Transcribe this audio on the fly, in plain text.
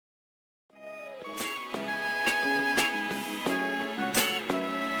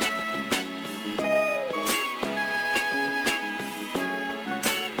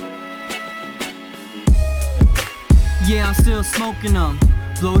Yeah, I'm still smoking them.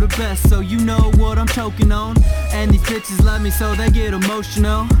 Blow the best, so you know what I'm choking on. And these bitches love me, so they get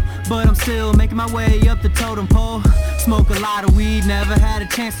emotional. But I'm still making my way up the totem pole. Smoke a lot of weed, never had a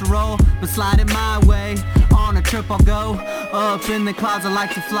chance to roll, but slide it my way. On a trip I'll go up in the clouds, I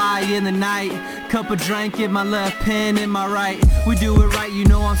like to fly in the night. Cup of drink in my left, pen in my right. We do it right, you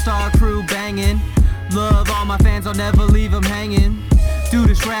know I'm Star Crew banging. Love all my fans, I'll never leave them hanging. Do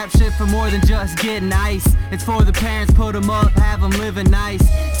this rap shit for more than just getting ice. It's for the parents, put them up, have them living nice.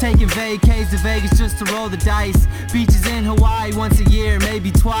 Taking vacays to Vegas just to roll the dice. Beaches in Hawaii once a year, maybe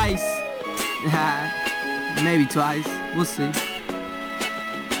twice. Maybe twice, we'll see.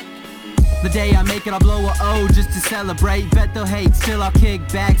 The day I make it, I'll blow a O just to celebrate. Bet they'll hate, still I'll kick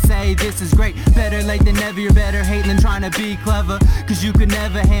back, say this is great. Better late than never, you're better hating than trying to be clever. Cause you could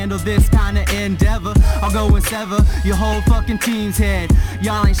never handle this kind of endeavor. I'll go and sever your whole fucking team's head.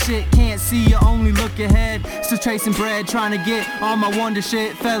 Y'all ain't shit, can't see, you only look ahead. Still chasing bread, trying to get all my wonder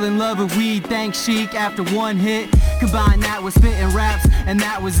shit. Fell in love with weed, thanks chic after one hit. Combine that with spitting raps, and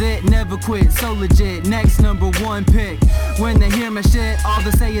that was it. Never quit, so legit, next #1 pick. When they hear my shit, all they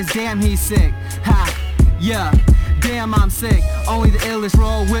say is damn he's sick. Ha, yeah, damn I'm sick. Only the illest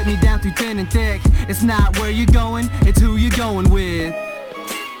roll with me down through thin and thick. It's not where you're going, it's who you're going with.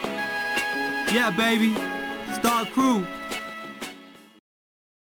 Yeah baby, Star Crew.